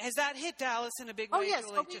 Has that hit Dallas in a big way? Oh, yes.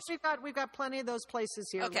 We've got plenty of those places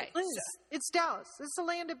here. Okay. It's Dallas. It's the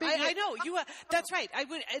land of big hair. I know. That's right.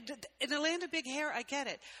 In the land of big hair, I get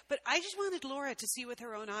it. But I just wanted Laura to see with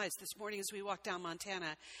her own eyes this morning as we walked down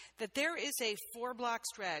Montana that there is a 4-block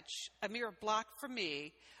stretch, a mere block from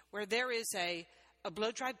me, where there is a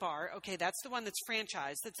blow-dry bar. Okay, that's the one that's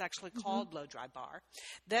franchised. That's actually called Blow-Dry Bar.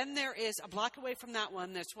 Then there is a block away from that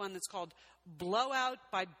one. There's one that's called Blowout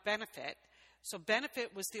by Benefit. So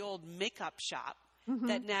Benefit was the old makeup shop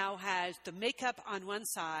that now has the makeup on one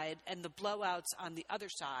side and the blowouts on the other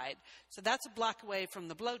side. So that's a block away from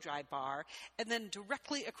the Blow-Dry Bar. And then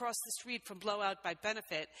directly across the street from Blowout by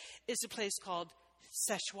Benefit is a place called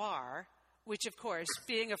Séchoir, which, of course,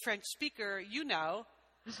 being a French speaker, you know,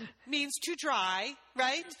 means to dry,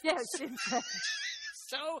 right? Yes.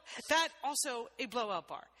 So that also a blowout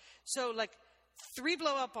bar. So, like, 3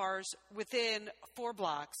 blowout bars within 4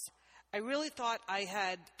 blocks. I really thought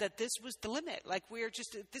that this was the limit. Like,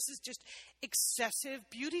 this is just excessive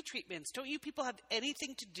beauty treatments. Don't you people have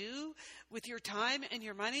anything to do with your time and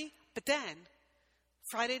your money? But then,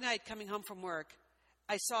 Friday night coming home from work,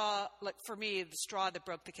 I saw, like, for me, the straw that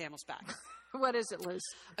broke the camel's back. What is it, Liz?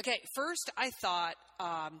 Okay, first I thought,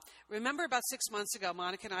 remember about 6 months ago,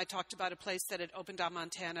 Monica and I talked about a place that had opened on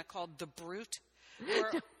Montana called The Brute?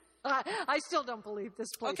 I still don't believe this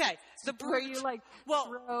place. Okay, The Brute. Where you, like,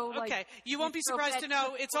 throw, like, okay, you won't be surprised to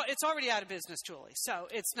know it's already out of business, Julie. So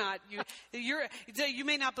it's not, you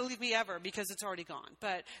may not believe me ever because it's already gone.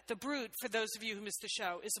 But The Brute, for those of you who missed the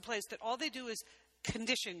show, is a place that all they do is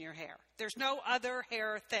condition your hair. There's no other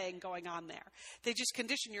hair thing going on there. They just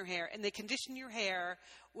condition your hair, and they condition your hair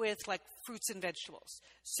with, like, fruits and vegetables.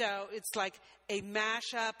 So it's like a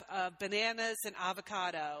mashup of bananas and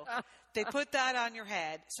avocado. They put that on your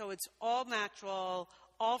head, so it's all natural,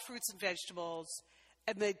 all fruits and vegetables,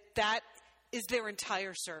 and that is their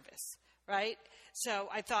entire service, right? So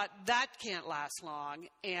I thought that can't last long,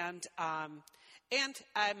 and I'm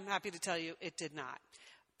happy to tell you it did not.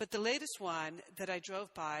 But the latest one that I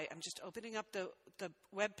drove by, I'm just opening up the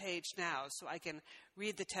web page now so I can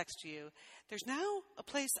read the text to you. There's now a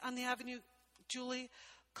place on the avenue, Julie,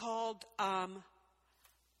 called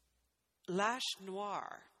Lash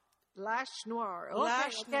Noir. Lash Noir. Okay,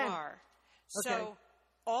 Lash again. Noir. So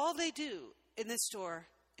all they do in this store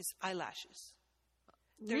is eyelashes.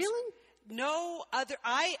 Really? No other.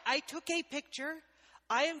 I took a picture.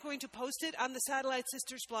 I am going to post it on the Satellite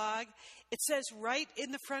Sisters blog. It says right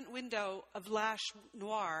in the front window of Lash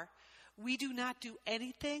Noir, we do not do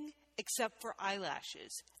anything except for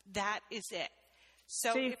eyelashes. That is it.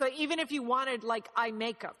 So but even if you wanted like eye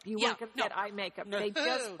makeup, you weren't going to get eye makeup. No, they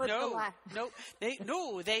just put the lash. They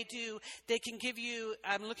do. They can give you.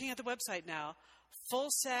 I'm looking at the website now. Full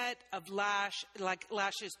set of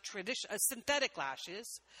lashes, synthetic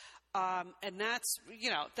lashes, and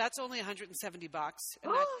that's only $170,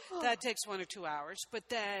 and that takes 1 or 2 hours. But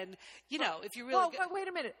then, if you really, but wait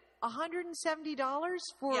a minute, $170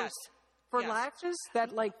 for. Yes. For lashes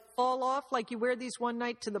that like fall off like you wear these one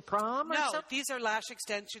night to the prom or something? No, these are lash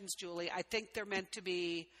extensions, Julie. I think they're meant to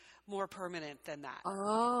be more permanent than that.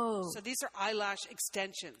 Oh. So these are eyelash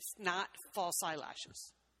extensions, not false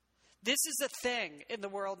eyelashes. This is a thing in the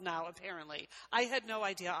world now, apparently. I had no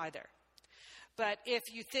idea either. But if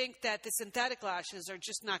you think that the synthetic lashes are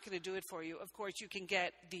just not going to do it for you, of course you can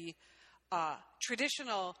get the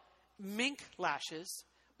traditional mink lashes,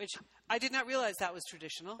 which I did not realize that was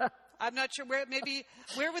traditional. I'm not sure where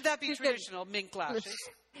would that be traditional, mink lashes?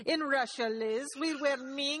 In Russia, Liz, we wear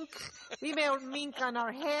mink. We wear mink on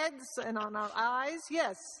our heads and on our eyes.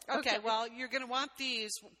 Yes. Okay. Well, you're going to want these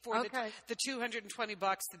for the $220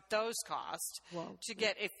 that those cost to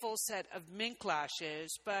get a full set of mink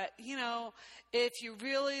lashes. But, if you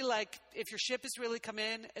really if your ship has really come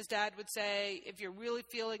in, as Dad would say, if you're really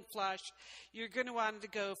feeling flush, you're going to want to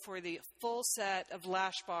go for the full set of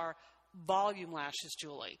Lash Bar volume lashes,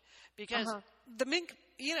 Julie, because the mink,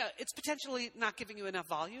 it's potentially not giving you enough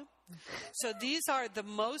volume. So these are the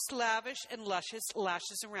most lavish and luscious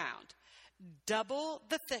lashes around. Double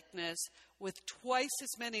the thickness with twice as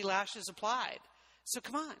many lashes applied. So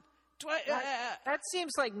come on. That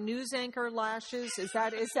seems like news anchor lashes. Is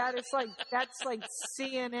that it's like that's like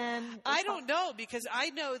CNN? I don't know, because I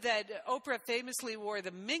know that Oprah famously wore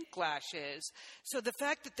the mink lashes. So the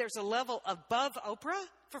fact that there's a level above Oprah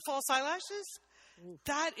for false eyelashes,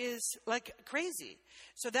 that is like crazy.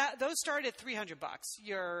 So those start at $300.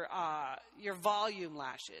 Your volume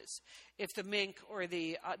lashes, if the mink or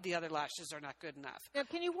the other lashes are not good enough. Now,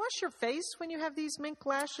 can you wash your face when you have these mink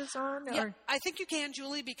lashes on? Yeah, I think you can,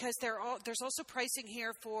 Julie, because there's also pricing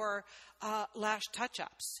here for lash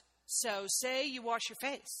touch-ups. So say you wash your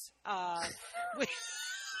face,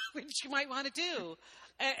 which you might want to do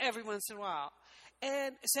every once in a while.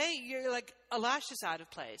 And say you're like a lash is out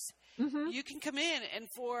of place. Mm-hmm. You can come in, and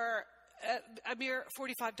for a mere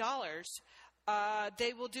 $45,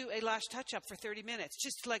 they will do a lash touch-up for 30 minutes,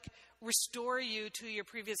 just to restore you to your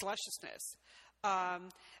previous lusciousness.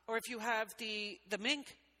 Or if you have the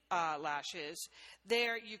mink lashes,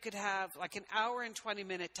 there you could have an hour and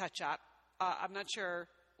 20-minute touch-up. I'm not sure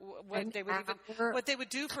what they would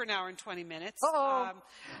do for an hour and 20 minutes.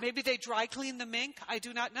 Maybe they dry clean the mink. I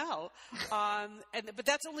do not know. But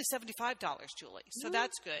that's only $75, Julie. So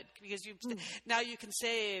that's good, because now you can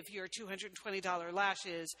save your $220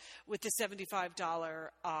 lashes with the $75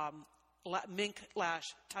 mink lash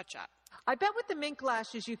touch-up. I bet with the mink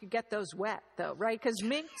lashes you could get those wet, though, right? Because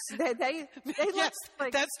minks, they yes,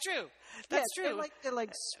 that's true. That's true. They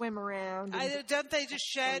like to swim around. Don't they just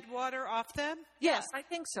shed water off them? Yes, I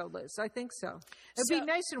think so, Liz. I think so. It'd be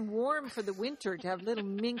nice and warm for the winter to have little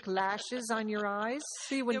mink lashes on your eyes,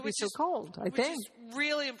 so you wouldn't be so cold, I think. Which is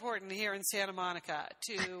really important here in Santa Monica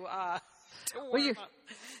to warm up.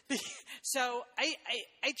 So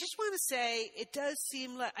I just want to say, it does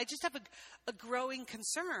seem like I just have a growing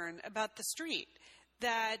concern about the street,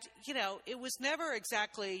 that, it was never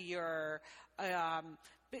exactly your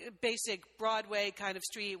basic Broadway kind of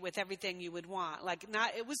street with everything you would want.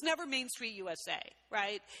 It was never Main Street USA,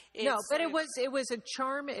 right? No, but it was a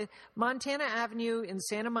charm. Montana Avenue in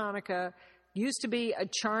Santa Monica used to be a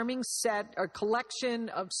charming a collection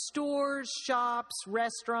of stores, shops,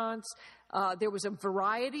 restaurants. There was a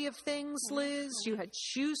variety of things, Liz. You had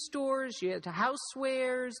shoe stores, you had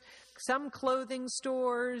housewares, some clothing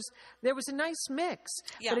stores. There was a nice mix.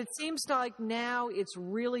 Yeah. But it seems like now it's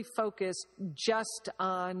really focused just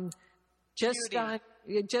on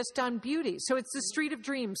beauty. So it's the street of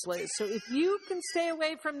dreams, Liz. So if you can stay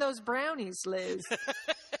away from those brownies, Liz,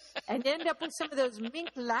 and end up with some of those mink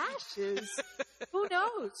lashes, who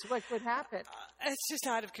knows what could happen? It's just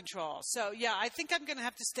out of control. So, yeah, I think I'm going to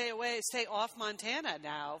have to stay off Montana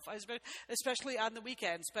now, especially on the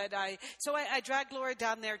weekends. But I dragged Laura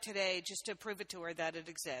down there today just to prove it to her that it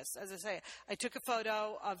exists. As I say, I took a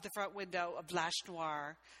photo of the front window of Lash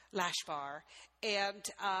Bar, and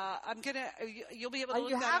you'll be able to look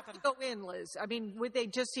that up. You have to go in, Liz. I mean, would they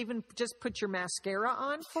just put your mascara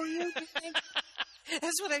on for you, do you think?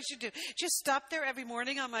 That's what I should do. Just stop there every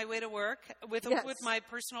morning on my way to work with my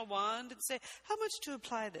personal wand and say, how much to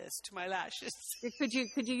apply this to my lashes? Could you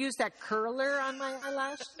use that curler on my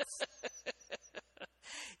eyelashes?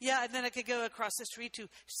 Yeah, and then I could go across the street to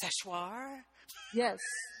Séchoir. Yes,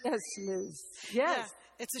 Liz. Yes. Yeah,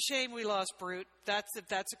 it's a shame we lost Brute. That's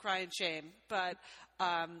a crying shame. But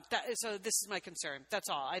so this is my concern. That's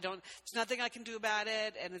all. There's nothing I can do about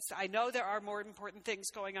it. And I know there are more important things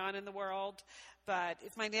going on in the world. But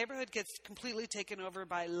if my neighborhood gets completely taken over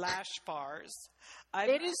by lash bars,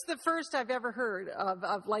 it is the first I've ever heard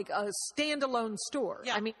of like a standalone store.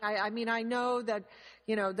 Yeah. I know that,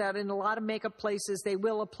 that in a lot of makeup places they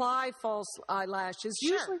will apply false eyelashes.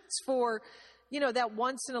 Sure. Usually it's for, that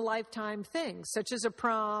once in a lifetime thing, such as a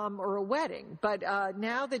prom or a wedding. But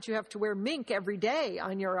now that you have to wear mink every day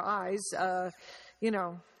on your eyes,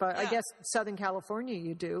 but I guess in Southern California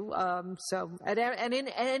you do. And in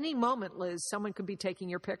any moment, Liz, someone could be taking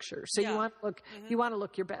your picture. So you want to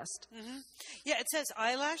look your best. Mm-hmm. Yeah, it says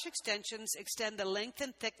eyelash extensions extend the length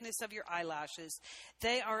and thickness of your eyelashes.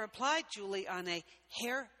 They are applied, Julie, on a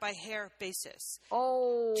hair by hair basis.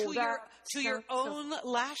 Oh, to your own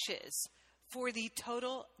lashes for the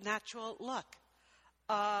total natural look.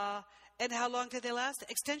 And how long do they last?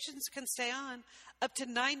 Extensions can stay on up to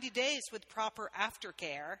 90 days with proper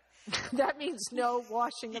aftercare. That means no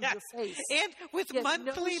washing of your face. And with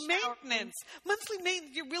monthly no maintenance. Monthly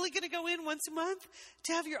maintenance. You're really going to go in once a month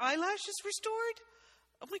to have your eyelashes restored?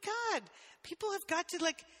 Oh, my God. People have got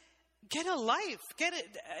to, get a life.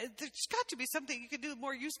 There's got to be something you can do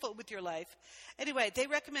more useful with your life. Anyway, they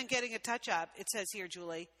recommend getting a touch-up, it says here,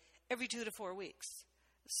 Julie, every 2 to 4 weeks.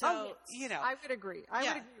 So, I would agree. I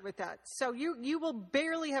would agree with that. So you will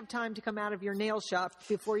barely have time to come out of your nail shop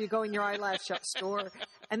before you go in your eyelash shop store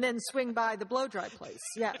and then swing by the blow-dry place.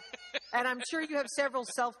 Yeah. And I'm sure you have several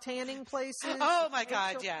self-tanning places. Oh, my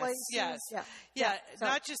God, yes. Places. Yes. Yeah. So,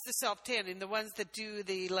 not just the self-tanning, the ones that do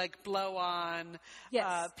the, blow-on,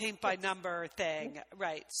 paint by number thing. Mm-hmm.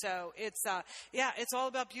 Right. So it's all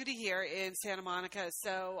about beauty here in Santa Monica.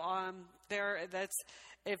 So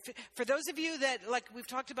for those of you that, we've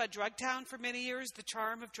talked about Drugtown for many years, the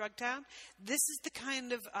charm of Drugtown, this is the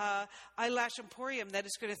kind of eyelash emporium that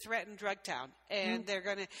is going to threaten Drugtown. And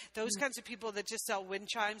those kinds of people that just sell wind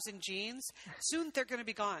chimes and jeans, soon they're going to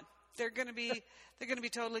be gone. They're going to be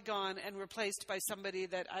totally gone and replaced by somebody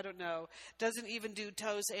that, I don't know, doesn't even do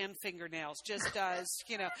toes and fingernails, just does,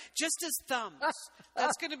 just does thumbs.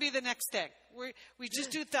 That's going to be the next thing. We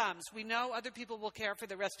just do thumbs. We know other people will care for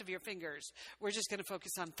the rest of your fingers. We're just going to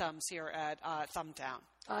focus on thumbs here at Thumbtown.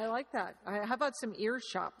 I like that. How about some ear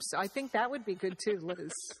shops? I think that would be good too,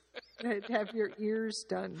 Liz. Have your ears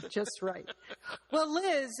done just right. Well,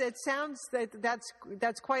 Liz, it sounds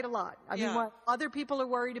that's quite a lot. I mean, what other people are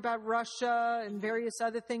worried about Russia and various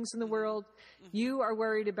other things in the world, you are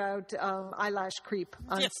worried about eyelash creep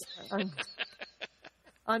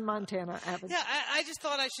on Montana Avenue. Yeah, I just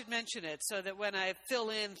thought I should mention it so that when I fill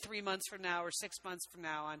in 3 months from now or 6 months from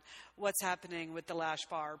now on what's happening with the lash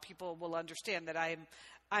bar, people will understand that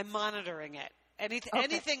I'm monitoring it.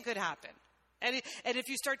 Anything could happen. And if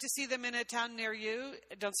you start to see them in a town near you,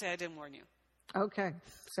 don't say I didn't warn you. Okay,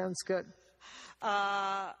 sounds good.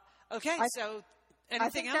 Okay, so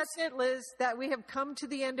anything else? That's it, Liz. That we have come to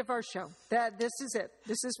the end of our show. That this is it.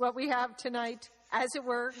 This is what we have tonight, as it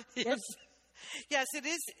were. Yes. Yes, it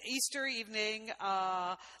is Easter evening.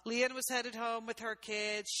 Leanne was headed home with her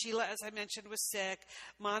kids. Sheila, as I mentioned, was sick.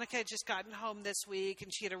 Monica had just gotten home this week,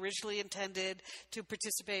 and she had originally intended to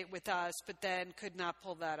participate with us, but then could not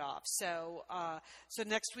pull that off. So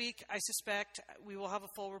next week, I suspect we will have a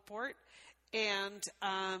full report. And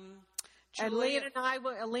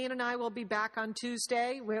Leanne and I will be back on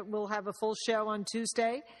Tuesday. We'll have a full show on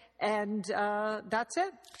Tuesday. And that's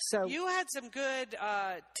it. So you had some good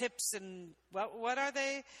tips and what are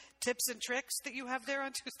they? Tips and tricks that you have there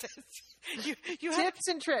on Tuesdays. you tips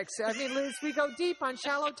and tricks. I mean, Liz, we go deep on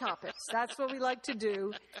shallow topics. That's what we like to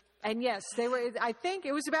do. And yes, they were. I think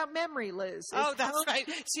it was about memory, Liz. Oh, that's right.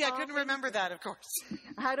 See, I couldn't remember that, of course.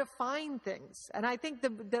 How to find things, and I think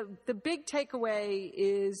the big takeaway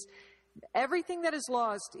is. Everything that is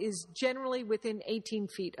lost is generally within 18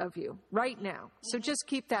 feet of you right now. So just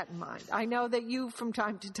keep that in mind. I know that you, from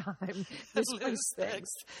time to time, misplace things.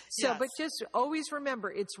 So, but just always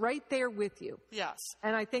remember, it's right there with you. Yes.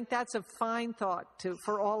 And I think that's a fine thought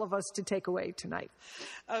for all of us to take away tonight.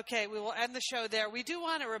 Okay, we will end the show there. We do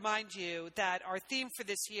want to remind you that our theme for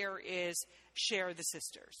this year is Share the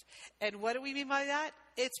Sisters. And what do we mean by that?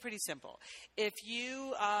 It's pretty simple. If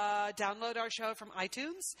you download our show from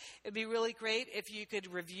iTunes, it'd be really great if you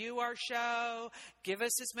could review our show, give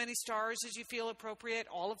us as many stars as you feel appropriate.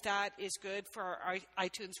 All of that is good for our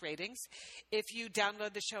iTunes ratings. If you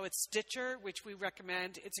download the show at Stitcher, which we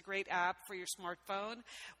recommend, it's a great app for your smartphone.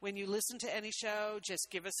 When you listen to any show, just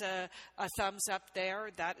give us a thumbs up there.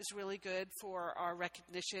 That is really good for our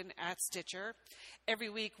recognition at Stitcher. Every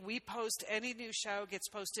week we post, any new show gets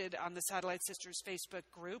posted on the Satellite Sisters Facebook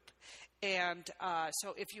group. And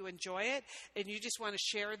so if you enjoy it and you just want to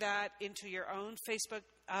share that into your own Facebook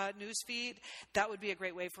news feed, that would be a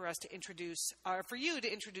great way for us to introduce, for you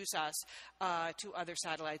to introduce us to other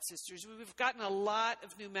Satellite Sisters. We've gotten a lot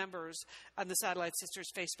of new members on the Satellite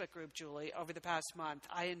Sisters Facebook group, Julie, over the past month.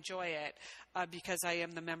 I enjoy it because I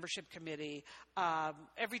am the membership committee.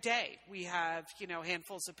 Every day we have,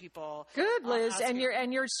 handfuls of people. Good, Liz, and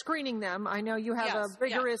you're screening them. I know you have a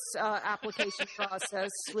rigorous application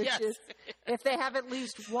process, which is if they have at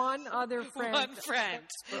least one other friend. One friend.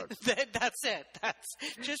 That's it. That's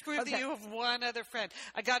just prove that you have one other friend.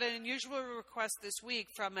 I got an unusual request this week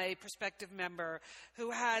from a prospective member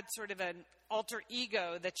who had sort of an alter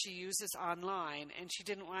ego that she uses online, and she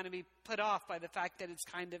didn't want to be put off by the fact that it's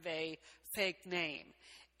kind of a fake name.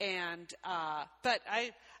 And but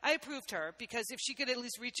I approved her, because if she could at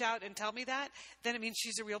least reach out and tell me that, then it means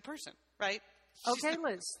she's a real person, right? Okay,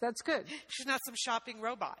 Liz, that's good. She's not some shopping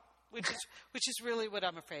robot, which is really what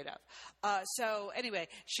I'm afraid of. So anyway,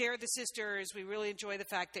 share the Sisters. We really enjoy the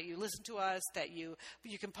fact that you listen to us, that you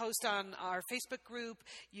can post on our Facebook group.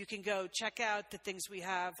 You can go check out the things we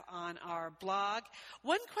have on our blog.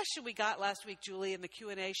 One question we got last week, Julie, in the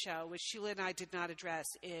Q&A show, which Sheila and I did not address,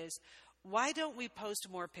 is why don't we post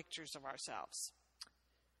more pictures of ourselves?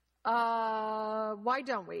 Why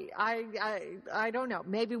don't we? I don't know.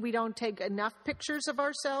 Maybe we don't take enough pictures of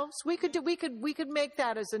ourselves. We could make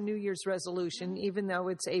that as a New Year's resolution, even though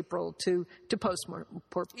it's April, to post more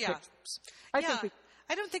pictures.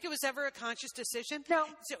 I don't think it was ever a conscious decision. No.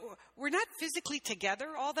 So we're not physically together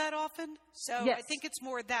all that often. So yes. I think it's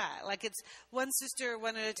more that. Like it's one sister,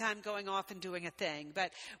 one at a time, going off and doing a thing.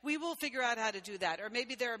 But we will figure out how to do that. Or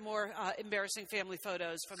maybe there are more embarrassing family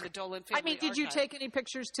photos from the Dolan family did you take any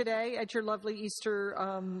pictures today at your lovely Easter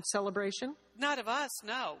celebration? Not of us,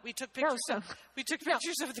 no. We took pictures. We took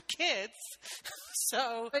pictures of the kids.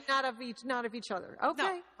 But not of each other.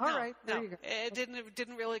 Okay, all right. There you go. It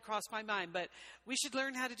didn't really cross my mind, but we should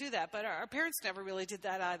learn how to do that. But our parents never really did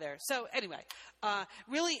that either. So anyway,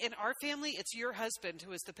 really in our family, it's your husband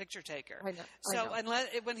who is the picture taker. I know. So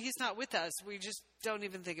when he's not with us, we just don't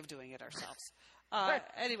even think of doing it ourselves.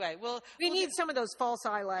 Anyway, we need some of those false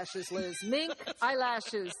eyelashes, Liz. Mink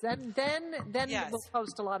eyelashes. Then yes. We'll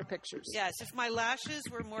post a lot of pictures. Yes, if my lashes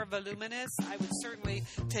were more voluminous, I would certainly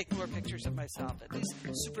take more pictures of myself, at least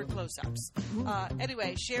super close-ups.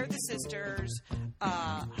 Anyway, share the Sisters.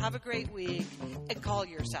 Have a great week, and call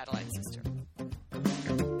your satellite sister.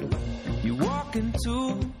 You walk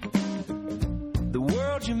into the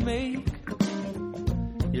world you make.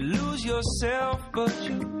 You lose yourself, but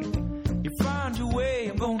you find your way.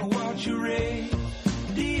 I'm gonna watch you radiate,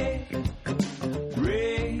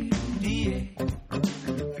 radiate,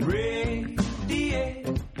 radiate,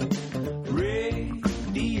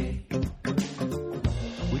 radiate.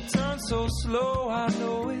 We turn so slow, I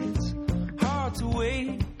know it's hard to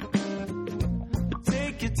wait. But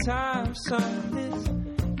take your time, son, it's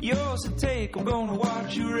yours to take. I'm gonna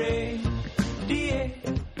watch you radiate,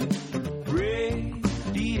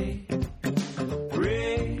 radiate,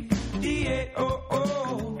 radiate,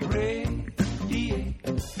 oh, radiate.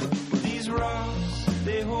 These rocks,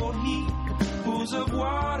 they hold heat. Pools of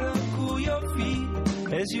water cool your feet.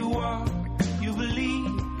 As you walk, you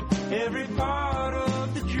believe every part